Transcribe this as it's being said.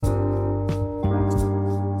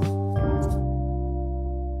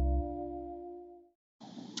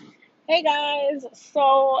Hey guys,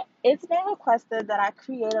 so it's been requested that I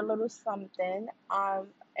create a little something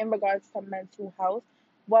in regards to mental health.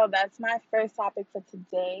 Well, that's my first topic for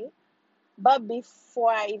today. But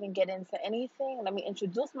before I even get into anything, let me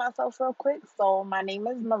introduce myself real quick. So my name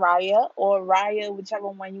is Mariah or Raya, whichever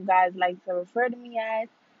one you guys like to refer to me as.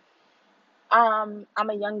 I'm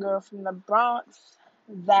a young girl from the Bronx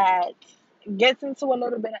that gets into a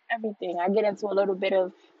little bit of everything. I get into a little bit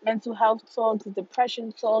of mental health talks,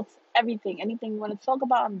 depression talks, everything. Anything you want to talk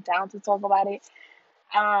about, I'm down to talk about it.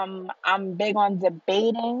 I'm big on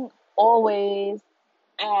debating always.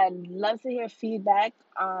 I love to hear feedback.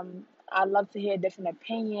 I love to hear different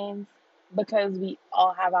opinions because we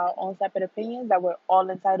all have our own separate opinions that we're all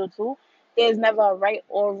entitled to. There's never a right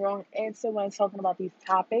or wrong answer when talking about these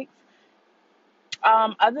topics.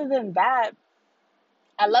 Other than that,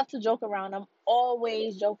 I love to joke around. I'm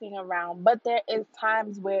always joking around, but there is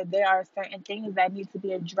times where there are certain things that need to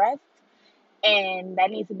be addressed and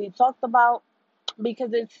that need to be talked about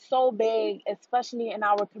because it's so big, especially in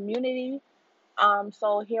our community.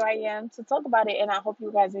 So here I am to talk about it, and I hope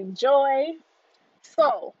you guys enjoy.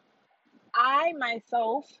 So I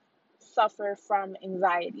myself suffer from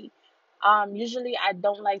anxiety. Usually I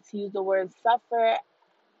don't like to use the word suffer.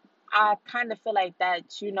 I kind of feel like that,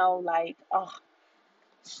 like, oh,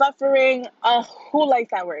 suffering, who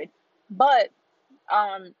likes that word? But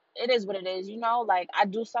it is what it is, like I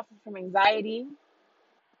do suffer from anxiety.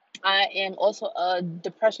 I am also a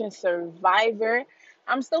depression survivor.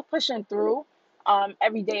 I'm still pushing through.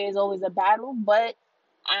 Every day is always a battle, but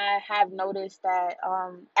I have noticed that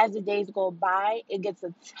as the days go by, it gets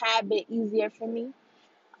a tad bit easier for me.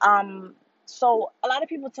 So a lot of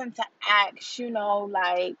people tend to ask,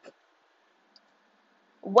 like,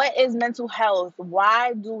 what is mental health?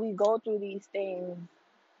 Why do we go through these things?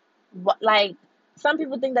 What, like, some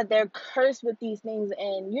people think that they're cursed with these things,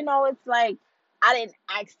 and it's like, I didn't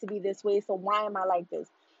ask to be this way, so why am I like this?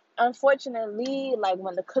 Unfortunately, like,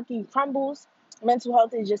 when the cookie crumbles, mental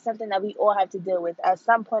health is just something that we all have to deal with at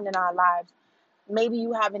some point in our lives. Maybe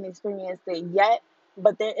you haven't experienced it yet,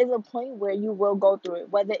 but there is a point where you will go through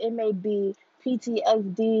it, whether it may be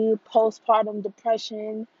PTSD, postpartum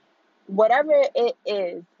depression, whatever it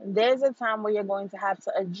is. There's a time where you're going to have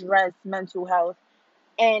to address mental health,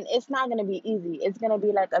 and it's not going to be easy. It's going to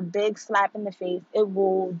be like a big slap in the face. It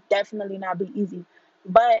will definitely not be easy.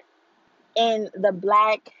 But in the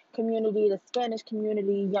black community, the Spanish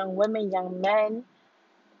community, young women, young men,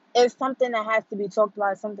 it's something that has to be talked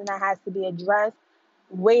about, something that has to be addressed.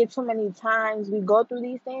 Way too many times we go through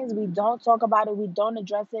these things, we don't talk about it, we don't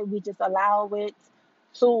address it, we just allow it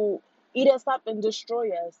to eat us up and destroy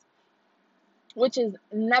us, which is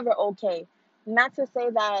never okay. Not to say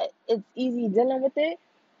that it's easy dealing with it,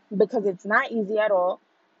 because it's not easy at all,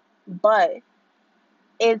 but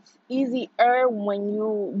it's easier when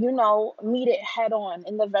you meet it head on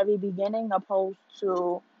in the very beginning, opposed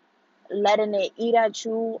to letting it eat at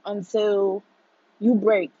you until you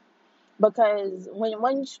break. Because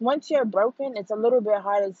once you're broken, it's a little bit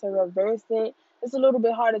harder to reverse it. It's a little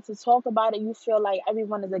bit harder to talk about it. You feel like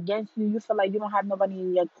everyone is against you. You feel like you don't have nobody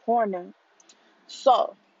in your corner.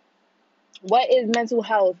 So what is mental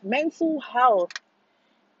health? Mental health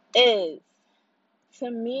is,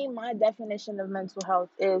 to me, my definition of mental health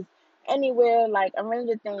is anywhere like a range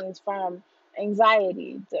of things from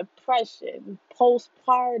anxiety, depression,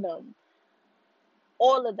 postpartum,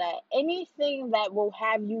 all of that. Anything that will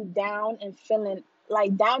have you down and feeling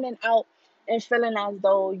like down and out and feeling as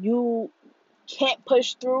though you can't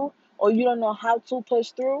push through or you don't know how to push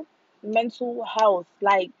through. Mental health,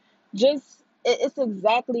 like, just it's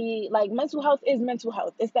exactly like mental health is mental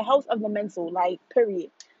health. It's the health of the mental, like,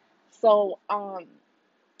 period. So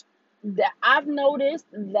that I've noticed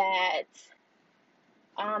that,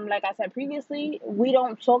 like I said previously, we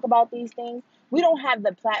don't talk about these things. We don't have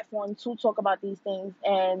the platform to talk about these things,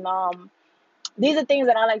 and these are things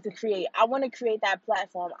that I like to create. I want to create that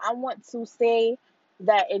platform. I want to say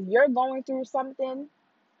that if you're going through something,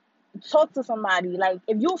 talk to somebody. Like,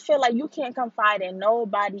 if you feel like you can't confide in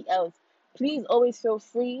nobody else, please always feel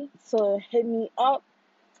free to hit me up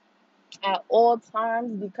at all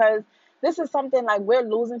times, because this is something like we're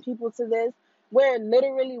losing people to this. We're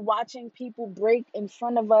literally watching people break in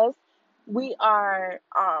front of us. We are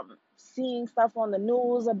seeing stuff on the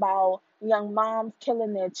news about young moms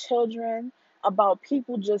killing their children, about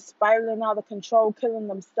people just spiraling out of control, killing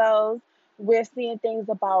themselves. We're seeing things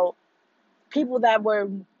about people that were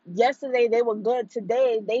yesterday they were good,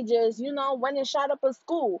 today they just went and shot up a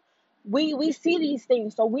school. We see these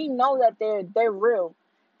things, so we know that they're real.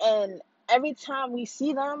 And every time we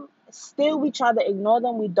see them, still we try to ignore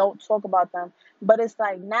them. We don't talk about them. But it's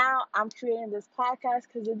like now I'm creating this podcast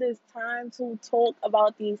because it is time to talk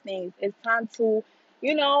about these things. It's time to,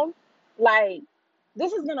 you know, like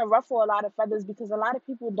this is gonna ruffle a lot of feathers because a lot of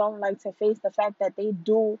people don't like to face the fact that they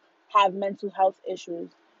do have mental health issues.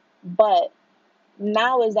 But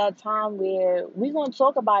now is that time where we're gonna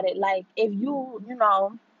talk about it. Like if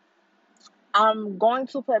I'm going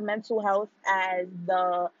to put mental health as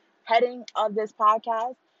the heading of this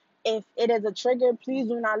podcast. If it is a trigger, please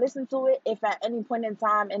do not listen to it. If at any point in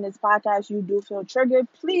time in this podcast you do feel triggered,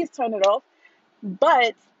 please turn it off.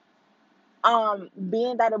 But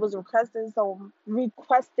being that it was requested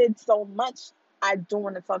so much, I do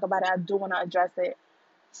want to talk about it. I do want to address it.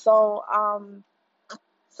 So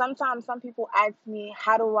sometimes some people ask me,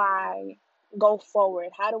 how do I go forward?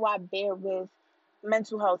 How do I bear with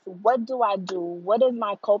mental health? What do I do? What is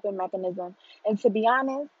my coping mechanism? And to be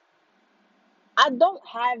honest, I don't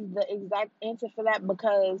have the exact answer for that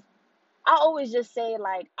because I always just say,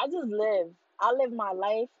 like, I just live. I live my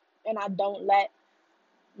life and I don't let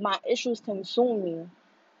my issues consume me.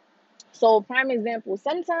 So, prime example,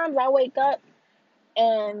 sometimes I wake up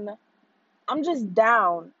and I'm just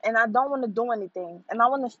down and I don't want to do anything and I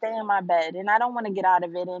want to stay in my bed and I don't want to get out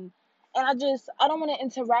of it and I don't want to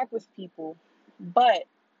interact with people. But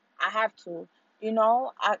I have to.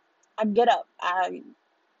 I get up. I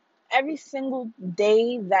Every single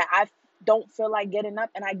day that I don't feel like getting up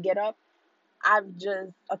and I get up, I've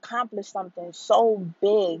just accomplished something so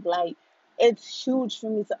big. Like, it's huge for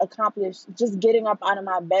me to accomplish just getting up out of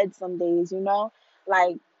my bed some days.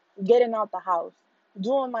 Like getting out the house,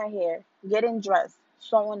 doing my hair, getting dressed,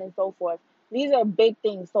 so on and so forth. These are big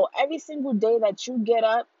things. So every single day that you get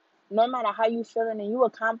up, no matter how you feeling and you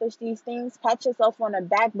accomplish these things, pat yourself on the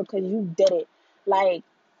back because you did it. Like,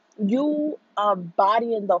 you are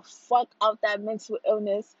bodying the fuck out that mental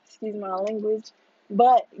illness, excuse my language,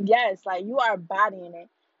 but yes, like you are bodying it.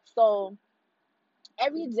 So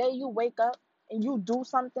every day you wake up and you do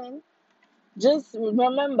something, just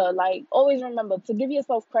remember, like always remember to give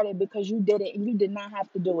yourself credit because you did it and you did not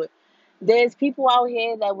have to do it. There's people out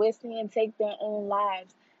here that we're seeing take their own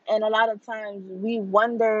lives. And a lot of times we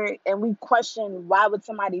wonder and we question, why would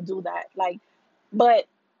somebody do that? Like, but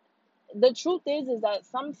the truth is that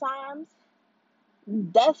sometimes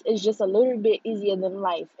death is just a little bit easier than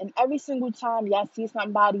life. And every single time y'all see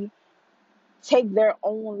somebody take their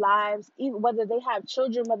own lives, even whether they have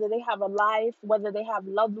children, whether they have a life, whether they have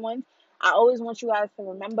loved ones, I always want you guys to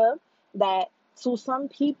remember that to some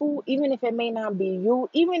people, even if it may not be you,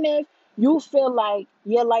 even if you feel like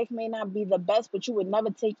your life may not be the best, but you would never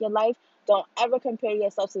take your life, don't ever compare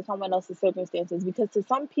yourself to someone else's circumstances because to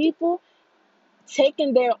some people,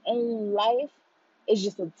 taking their own life is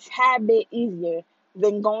just a tad bit easier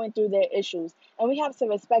than going through their issues. And we have to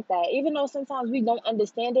respect that, even though sometimes we don't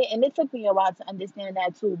understand it. And it took me a while to understand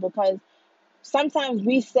that too, because sometimes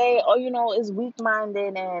we say, oh, it's weak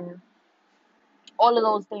minded and all of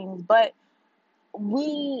those things. But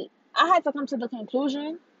I had to come to the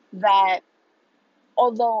conclusion that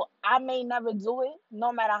although I may never do it,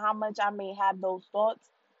 no matter how much I may have those thoughts,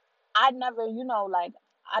 I never, like,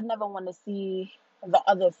 I never want to see the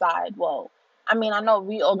other side. Well, I mean, I know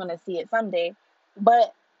we all gonna see it someday,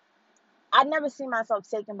 but I never see myself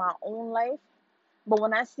taking my own life. But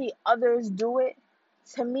when I see others do it,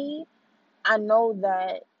 to me, I know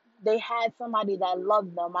that they had somebody that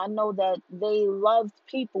loved them. I know that they loved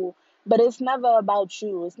people, but it's never about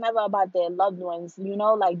you. It's never about their loved ones.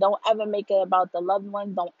 Like, don't ever make it about the loved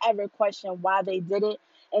ones. Don't ever question why they did it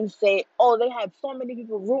and say, oh, they had so many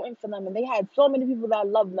people rooting for them and they had so many people that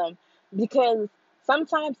loved them. Because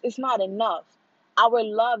sometimes it's not enough. Our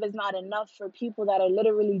love is not enough for people that are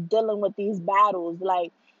literally dealing with these battles.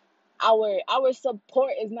 Like, our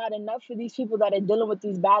support is not enough for these people that are dealing with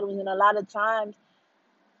these battles. And a lot of times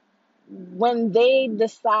when they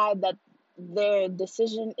decide that their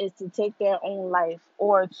decision is to take their own life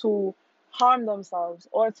or to harm themselves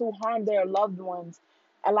or to harm their loved ones,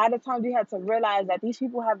 a lot of times we have to realize that these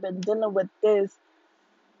people have been dealing with this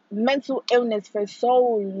mental illness for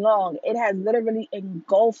so long. It has literally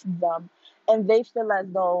engulfed them, and they feel as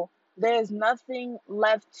though there's nothing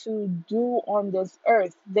left to do on this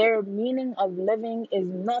earth. Their meaning of living is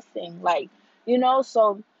nothing.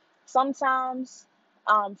 So sometimes,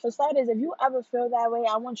 for starters, if you ever feel that way,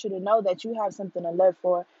 I want you to know that you have something to live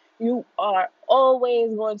for. You are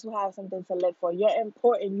always going to have something to live for. You're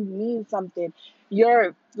important. You mean something.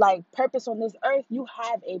 Your purpose on this earth, you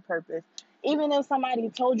have a purpose. Even if somebody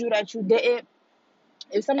told you that you didn't,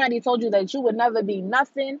 if somebody told you that you would never be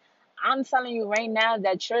nothing, I'm telling you right now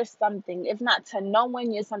that you're something. If not to no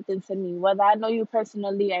one, you're something to me. Whether I know you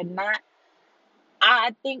personally or not,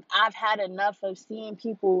 I think I've had enough of seeing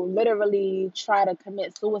people literally try to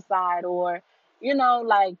commit suicide or,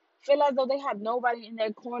 like feel as though they have nobody in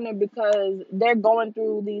their corner because they're going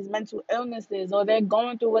through these mental illnesses or they're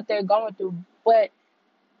going through what they're going through. But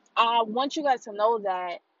I want you guys to know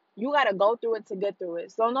that you got to go through it to get through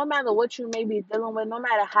it. So no matter what you may be dealing with, no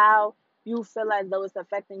matter how you feel as though it's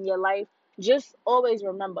affecting your life, just always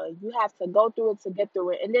remember you have to go through it to get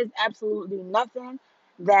through it. And there's absolutely nothing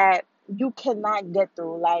that you cannot get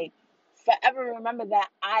through. Like, forever remember that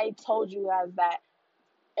I told you guys that.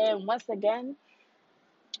 And once again,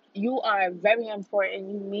 you are very important.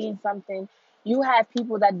 You mean something. You have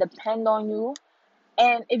people that depend on you,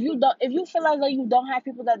 and if you feel as though you don't have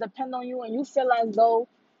people that depend on you, and you feel as though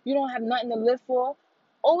you don't have nothing to live for,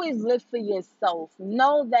 always live for yourself.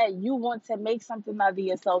 Know that you want to make something out of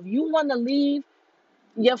yourself. You want to leave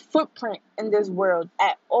your footprint in this world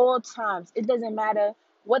at all times. It doesn't matter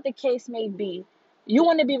what the case may be. You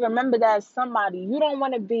want to be remembered as somebody. You don't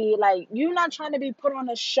want to be like, you're not trying to be put on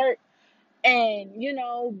a shirt and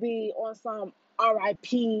be on some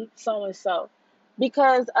RIP so and so,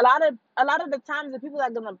 because a lot of the times the people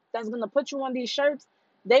that's gonna put you on these shirts,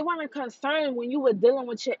 they weren't concerned when you were dealing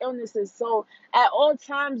with your illnesses. So at all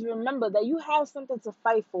times, remember that you have something to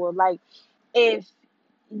fight for. Like, if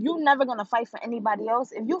you never gonna fight for anybody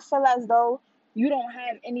else, if you feel as though you don't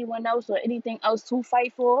have anyone else or anything else to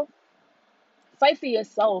fight for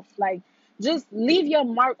yourself. Like, just leave your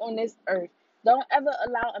mark on this earth. Don't ever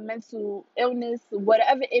allow a mental illness,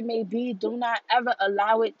 whatever it may be, do not ever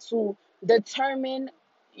allow it to determine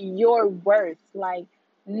your worth. Like,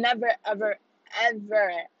 never, ever,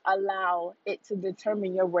 ever allow it to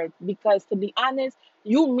determine your worth. Because to be honest,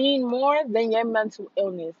 you mean more than your mental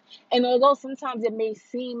illness. And although sometimes it may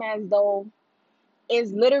seem as though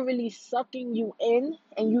it's literally sucking you in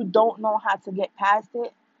and you don't know how to get past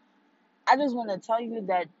it, I just want to tell you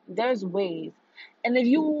that there's ways. And if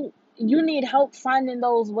you need help finding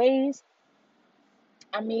those ways,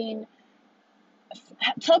 I mean,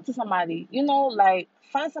 talk to somebody. Like,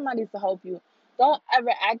 find somebody to help you. Don't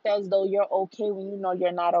ever act as though you're okay when you know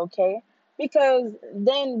you're not okay, because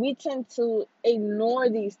then we tend to ignore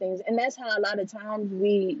these things, and that's how a lot of times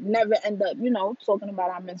we never end up, talking about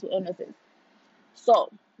our mental illnesses. So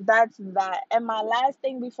that's that. And my last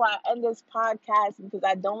thing before I end this podcast, because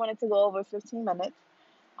I don't want it to go over 15 minutes.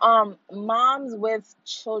 Moms with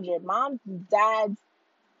children, moms, dads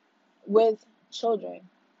with children.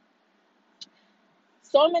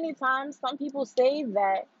 So many times, some people say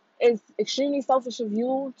that it's extremely selfish of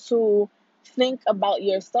you to think about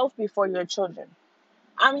yourself before your children.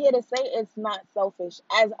 I'm here to say it's not selfish.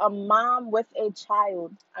 As a mom with a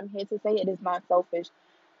child, I'm here to say it is not selfish.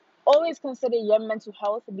 Always consider your mental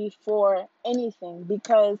health before anything,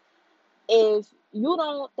 because if you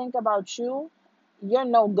don't think about you, you're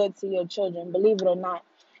no good to your children, believe it or not.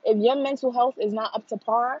 If your mental health is not up to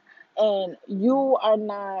par and you are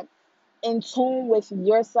not in tune with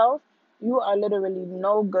yourself, you are literally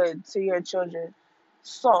no good to your children.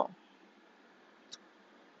 So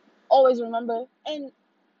always remember and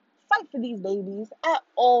fight for these babies at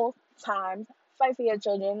all times. Fight for your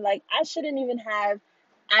children. Like, I shouldn't even have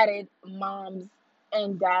added moms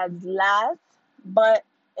and dads last, but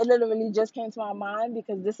it literally just came to my mind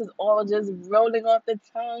because this is all just rolling off the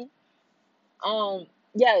tongue. Um,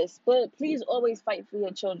 yes, but please always fight for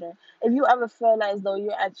your children. If you ever feel as though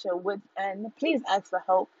you're at your wit's end, please ask for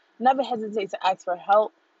help. Never hesitate to ask for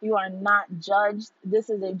help. You are not judged. This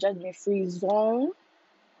is a judgment-free zone.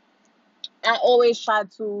 I always try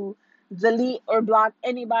to delete or block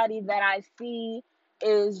anybody that I see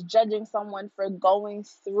is judging someone for going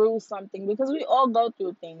through something, because we all go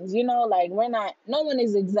through things, like, no one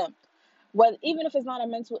is exempt. Well, even if it's not a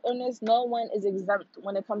mental illness, no one is exempt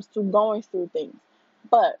when it comes to going through things.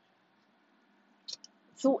 But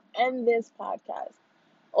to end this podcast,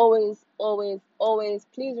 always, always, always,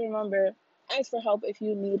 please remember, ask for help if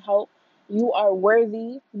you need help. You are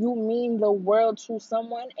worthy. You mean the world to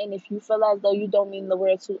someone. And if you feel as though you don't mean the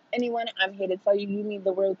world to anyone, I'm here to tell you, you mean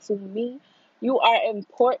the world to me. You are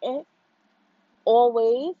important,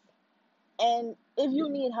 always. And if you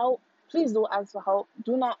need help, please do ask for help.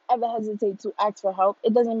 Do not ever hesitate to ask for help.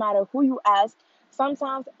 It doesn't matter who you ask.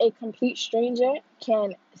 Sometimes a complete stranger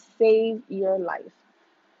can save your life.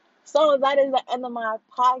 So that is the end of my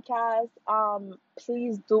podcast.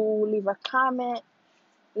 Please do leave a comment.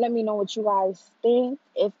 Let me know what you guys think.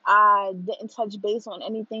 If I didn't touch base on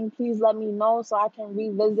anything, please let me know so I can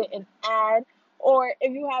revisit and add. Or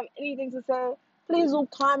if you have anything to say, Please do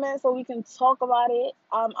comment so we can talk about it.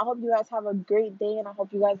 I hope you guys have a great day, and I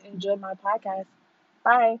hope you guys enjoyed my podcast.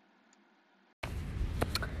 Bye.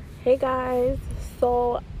 Hey guys,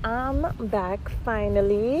 so I'm back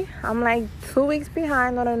finally. I'm like 2 weeks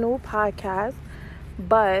behind on a new podcast,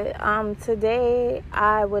 but today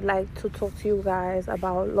I would like to talk to you guys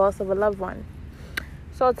about loss of a loved one.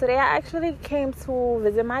 So today I actually came to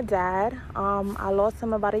visit my dad. I lost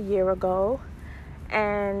him about a year ago,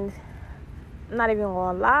 and I'm not even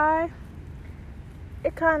gonna lie,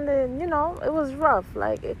 it kind of, it was rough.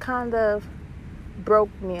 Like, it kind of broke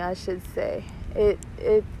me, I should say. It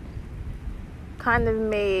kind of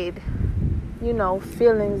made,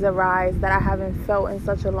 feelings arise that I haven't felt in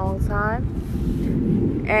such a long time.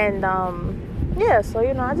 And, so,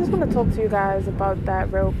 I just want to talk to you guys about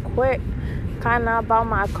that real quick. Kind of about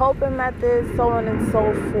my coping methods, so on and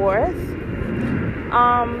so forth.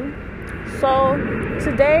 So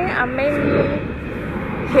today I'm mainly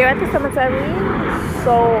here at the cemetery,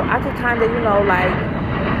 so I could kind of,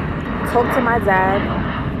 talk to my dad.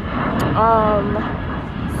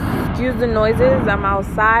 Excuse the noises, I'm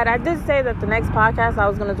outside. I did say that the next podcast I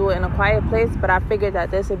was going to do it in a quiet place, but I figured that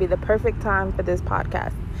this would be the perfect time for this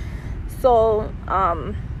podcast. So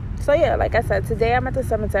yeah, like I said, today I'm at the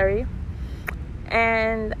cemetery,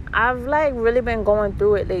 and I've really been going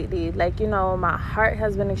through it lately. My heart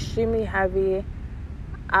has been extremely heavy.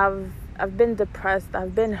 I've been depressed.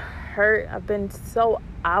 I've been hurt. I've been so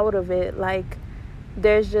out of it.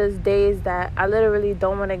 There's just days that I literally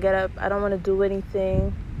don't want to get up. I don't want to do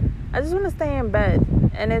anything. I just want to stay in bed.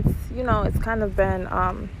 And it's, it's kind of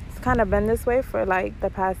been this way for the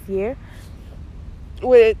past year,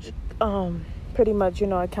 which pretty much,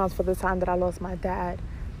 accounts for the time that I lost my dad.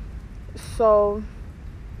 So,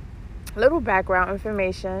 little background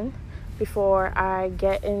information before I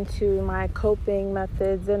get into my coping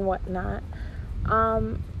methods and whatnot.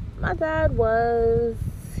 My dad was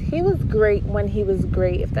great when he was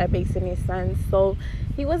great, if that makes any sense. So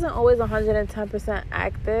he wasn't always 110%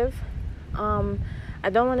 active. I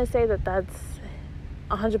don't want to say that that's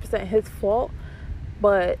 100% his fault,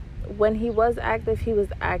 but when he was active, he was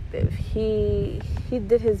active. He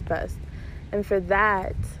did his best, and for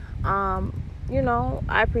that,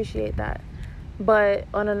 I appreciate that. But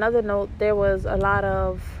on another note, there was a lot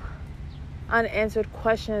of unanswered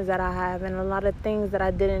questions that I have, and a lot of things that I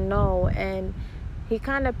didn't know, and he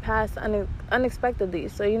kind of passed unexpectedly.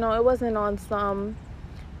 So, it wasn't on some,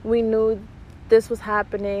 we knew this was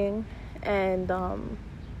happening, and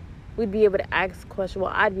we'd be able to ask questions.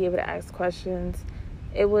 Well, I'd be able to ask questions.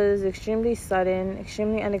 It was extremely sudden,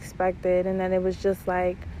 extremely unexpected, and then it was just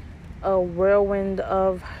like a whirlwind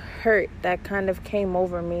of hurt that kind of came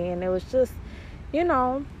over me, and it was just,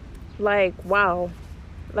 wow,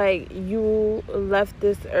 you left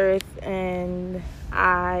this earth and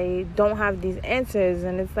I don't have these answers.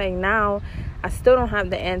 And it's now I still don't have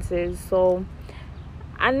the answers. So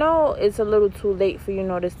I know it's a little too late for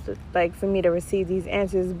for me to receive these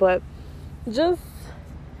answers, but just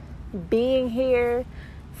being here,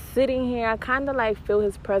 sitting here, I kind of feel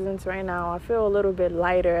his presence right now. I feel a little bit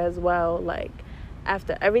lighter as well,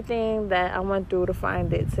 after everything that I went through to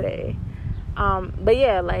find it today. But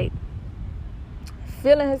yeah,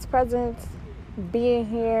 feeling his presence, being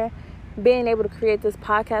here, being able to create this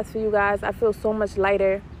podcast for you guys, I feel so much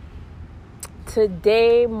lighter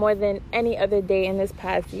today more than any other day in this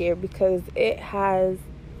past year, because it has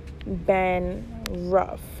been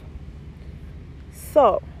rough.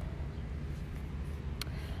 So,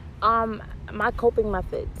 my coping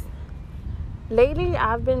methods. Lately,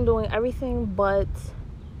 I've been doing everything but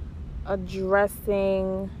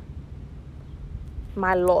addressing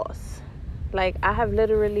my loss. I have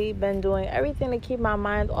literally been doing everything to keep my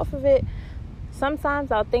mind off of it.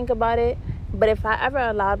 Sometimes I'll think about it, but if I ever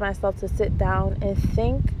allowed myself to sit down and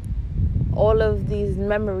think, all of these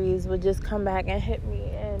memories would just come back and hit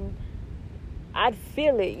me, and I'd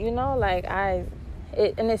feel it,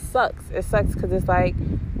 and it sucks. It sucks because it's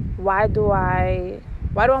why do I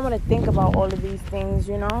want to think about all of these things,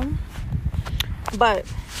 But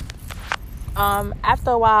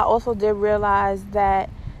after a while, I also did realize that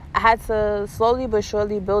I had to slowly but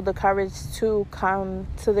surely build the courage to come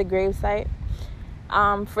to the gravesite.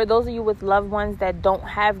 For those of you with loved ones that don't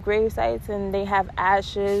have grave sites and they have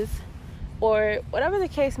ashes or whatever the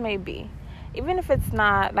case may be, even if it's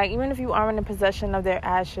not, even if you aren't in possession of their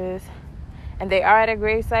ashes and they are at a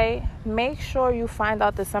grave site, make sure you find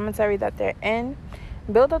out the cemetery that they're in.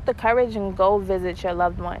 Build up the courage and go visit your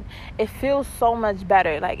loved one. It feels so much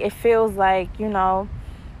better. It feels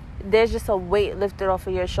there's just a weight lifted off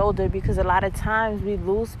of your shoulder, because a lot of times we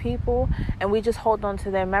lose people and we just hold on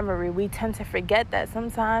to their memory. We tend to forget that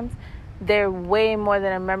sometimes they're way more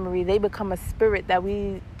than a memory. They become a spirit that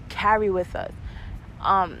we carry with us.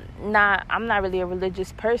 I'm not really a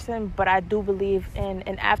religious person, but I do believe in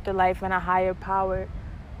an afterlife and a higher power.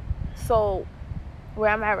 So where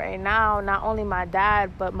I'm at right now, not only my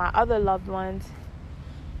dad, but my other loved ones,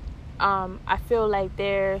 I feel like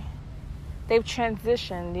they've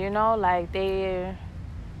transitioned, like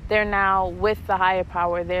they're now with the higher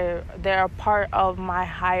power. They're a part of my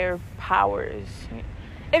higher powers,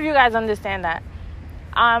 if you guys understand that.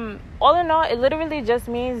 All in all, it literally just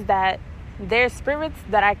means that they're spirits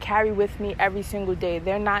that I carry with me every single day.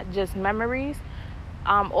 They're not just memories.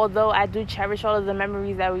 Although I do cherish all of the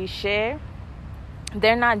memories that we share,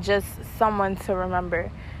 they're not just someone to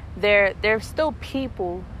remember. They're still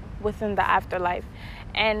people within the afterlife.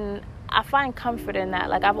 And I find comfort in that.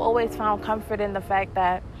 Like, I've always found comfort in the fact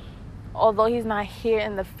that although he's not here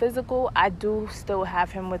in the physical, I do still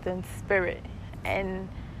have him within spirit. And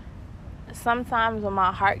sometimes when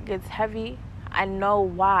my heart gets heavy, I know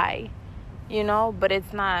why, but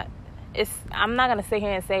I'm not going to sit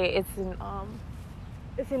here and say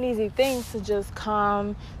it's an easy thing to just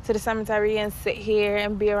come to the cemetery and sit here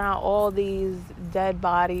and be around all these dead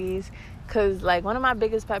bodies. Because, like, one of my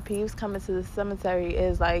biggest pet peeves coming to the cemetery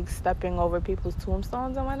is, like, stepping over people's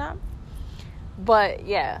tombstones and whatnot. But,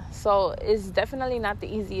 yeah, so it's definitely not the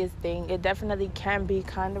easiest thing. It definitely can be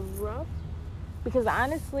kind of rough. Because,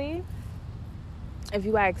 honestly, if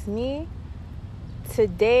you ask me,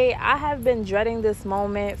 today I have been dreading this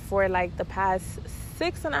moment for, like, the past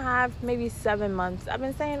 6.5, maybe 7 months. I've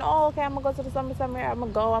been saying, okay, I'm going to go to the cemetery. I'm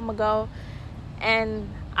going to go. And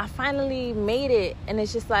I finally made it, and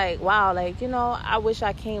it's just like, wow, like, I wish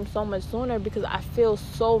I came so much sooner, because I feel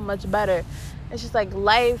so much better. It's just like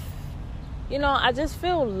life, I just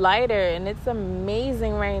feel lighter, and it's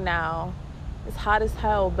amazing right now. It's hot as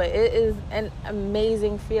hell, but it is an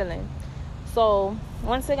amazing feeling. So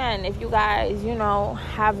once again, if you guys,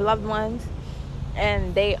 have loved ones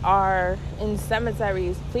and they are in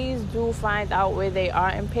cemeteries, please do find out where they are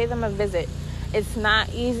and pay them a visit. It's not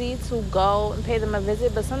easy to go and pay them a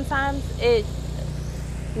visit, but sometimes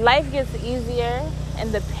life gets easier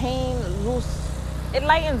and the pain it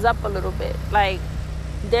lightens up a little bit. Like,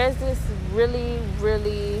 there's this really,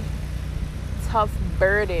 really tough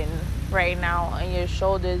burden right now on your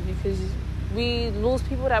shoulders, because we lose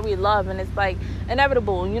people that we love, and it's like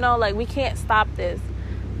inevitable, like we can't stop this.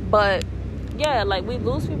 But yeah, like, we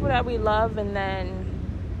lose people that we love, and then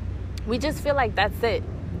we just feel like that's it.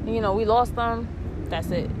 We lost them, that's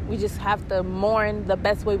it. We just have to mourn the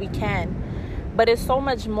best way we can. But it's so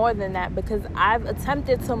much more than that, because I've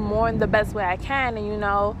attempted to mourn the best way I can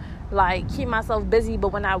and, like, keep myself busy. But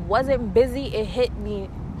when I wasn't busy, it hit me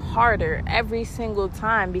harder every single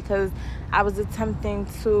time, because I was attempting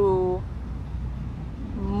to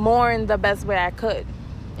mourn the best way I could.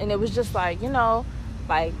 And it was just like,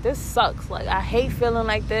 like, this sucks. Like, I hate feeling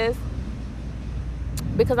like this.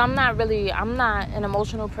 Because I'm not an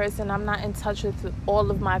emotional person. I'm not in touch with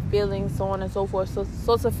all of my feelings, so on and so forth.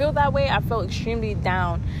 So to feel that way, I felt extremely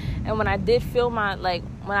down. And when I did feel when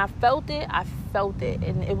I felt it,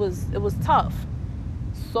 and it was tough.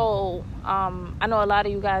 So I know a lot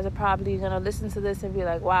of you guys are probably gonna listen to this and be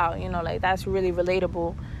like, wow, like, that's really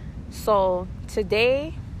relatable. So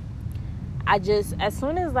today, as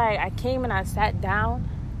soon as, like, I came and I sat down,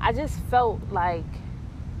 I just felt like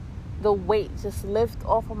the weight just lift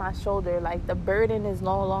off of my shoulder. Like, the burden is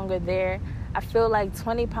no longer there. I feel like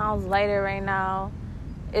 20 pounds lighter right now.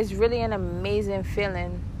 It's really an amazing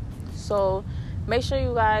feeling. So make sure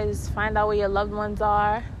you guys find out where your loved ones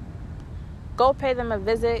are. Go pay them a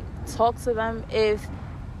visit. Talk to them. If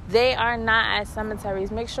they are not at cemeteries,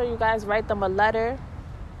 make sure you guys write them a letter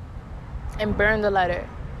and burn the letter.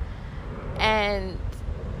 And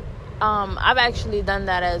I've actually done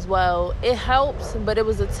that as well. It helps, but it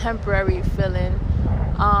was a temporary feeling.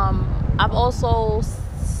 I've also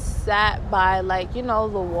sat by, like, the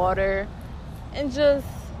water and just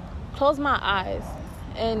closed my eyes,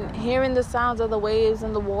 and hearing the sounds of the waves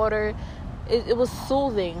and the water, it was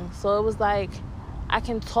soothing. So it was like, I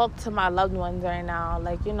can talk to my loved ones right now.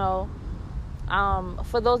 Like,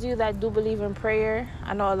 for those of you that do believe in prayer,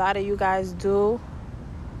 I know a lot of you guys do.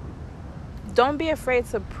 Don't be afraid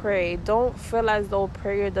to pray. Don't feel as though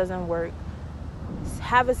prayer doesn't work.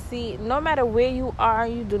 Have a seat. No matter where you are,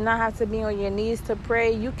 you do not have to be on your knees to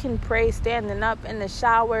pray. You can pray standing up, in the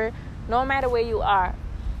shower, no matter where you are.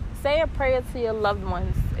 Say a prayer to your loved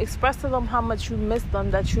ones. Express to them how much you miss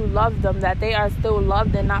them, that you love them, that they are still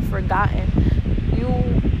loved and not forgotten.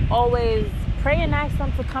 always pray and ask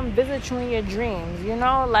them to come visit you in your dreams. You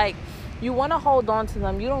know, like, you want to hold on to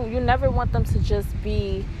them. You never want them to just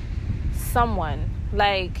be someone.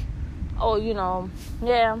 Like, oh, you know,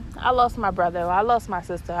 yeah, I lost my brother, I lost my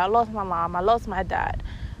sister, I lost my mom, I lost my dad,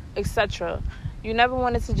 etc. You never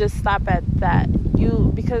wanted to just stop at that.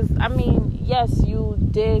 Because, I mean, yes, you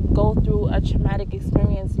did go through a traumatic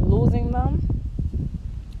experience losing them,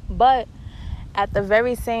 but at the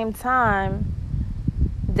very same time,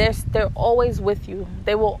 they're always with you.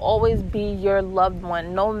 They will always be your loved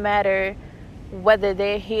one, no matter whether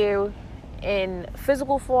they're here in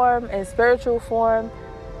physical form, in spiritual form.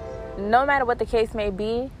 No matter what the case may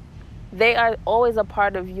be, they are always a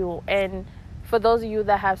part of you. And for those of you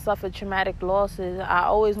that have suffered traumatic losses, I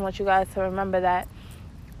always want you guys to remember that.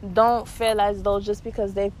 Don't feel as though just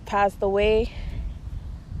because they've passed away,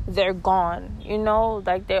 they're gone. You know,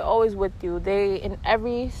 like, they're always with you. They, in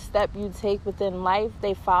every step you take within life,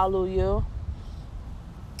 they follow you.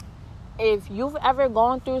 If you've ever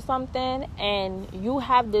gone through something and you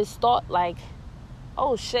have this thought like,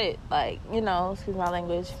 oh shit, like, you know, excuse my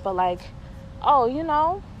language, but like, oh, you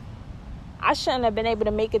know, I shouldn't have been able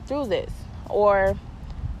to make it through this, or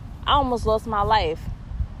I almost lost my life,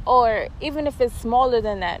 or even if it's smaller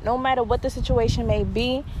than that, no matter what the situation may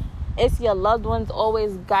be, it's your loved ones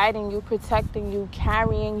always guiding you, protecting you,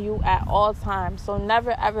 carrying you at all times. So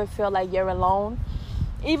never ever feel like you're alone.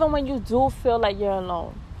 Even when you do feel like you're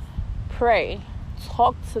alone, pray,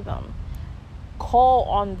 talk to them, call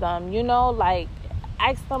on them, you know, like,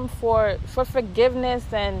 ask them for forgiveness.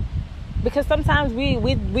 And because sometimes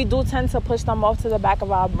we do tend to push them off to the back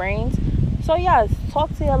of our brains. So yes,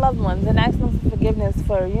 talk to your loved ones and ask them for forgiveness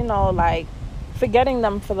for, you know, like, forgetting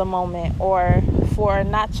them for the moment, or for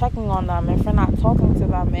not checking on them, and for not talking to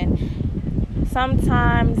them. And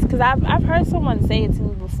sometimes, because I've heard someone say it to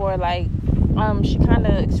me before, like, she kind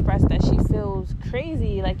of expressed that she feels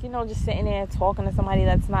crazy, like, you know, just sitting there talking to somebody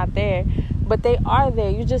that's not there. But they are there.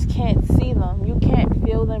 You just can't see them. You can't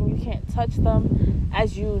feel them. You can't touch them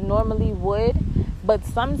as you normally would. But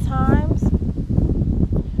sometimes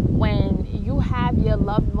when you have your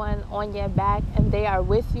loved one on your back and they are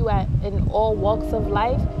with you in all walks of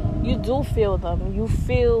life, you do feel them. You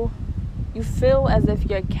feel as if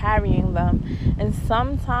you're carrying them. And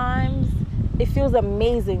sometimes it feels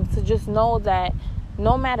amazing to just know that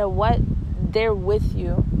no matter what, they're with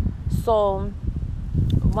you. So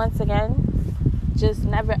once again, just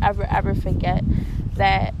never ever ever forget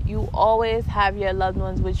that you always have your loved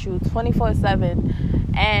ones with you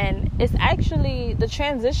 24/7. And it's actually, the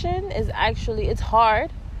transition is actually, it's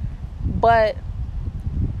hard, but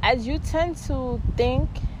as you tend to think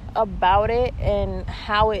about it and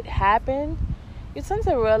how it happened, you tend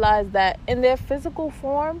to realize that in their physical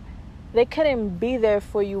form, they couldn't be there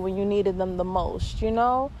for you when you needed them the most, you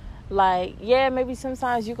know? Like, yeah, maybe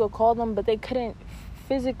sometimes you could call them, but they couldn't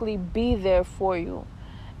physically be there for you.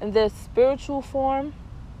 In their spiritual form,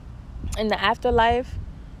 in the afterlife,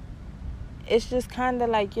 it's just kind of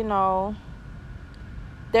like, you know,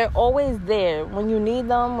 they're always there. When you need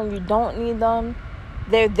them, when you don't need them,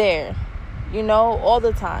 they're there, you know, all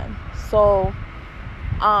the time. So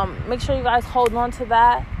make sure you guys hold on to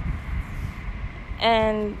that.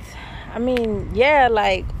 And I mean, yeah,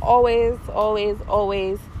 like, always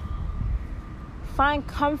find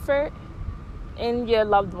comfort in your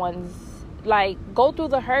loved ones. Like, go through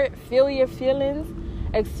the hurt, feel your feelings,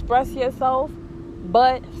 express yourself,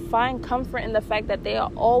 but find comfort in the fact that they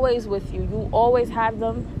are always with you. You always have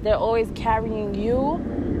them. They're always carrying you,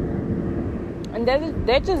 and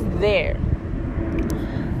they're just there.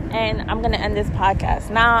 And I'm gonna end this podcast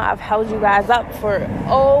now. I've held you guys up for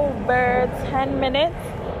over 10 minutes.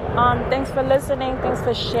 Thanks for listening. Thanks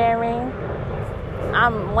for sharing.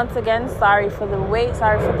 I'm once again sorry for the wait,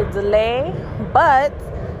 sorry for the delay, but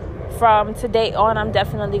from today on, I'm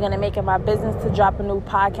definitely going to make it my business to drop a new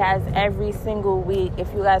podcast every single week.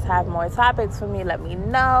 If you guys have more topics for me, let me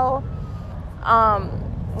know.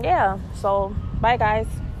 Yeah, so bye guys.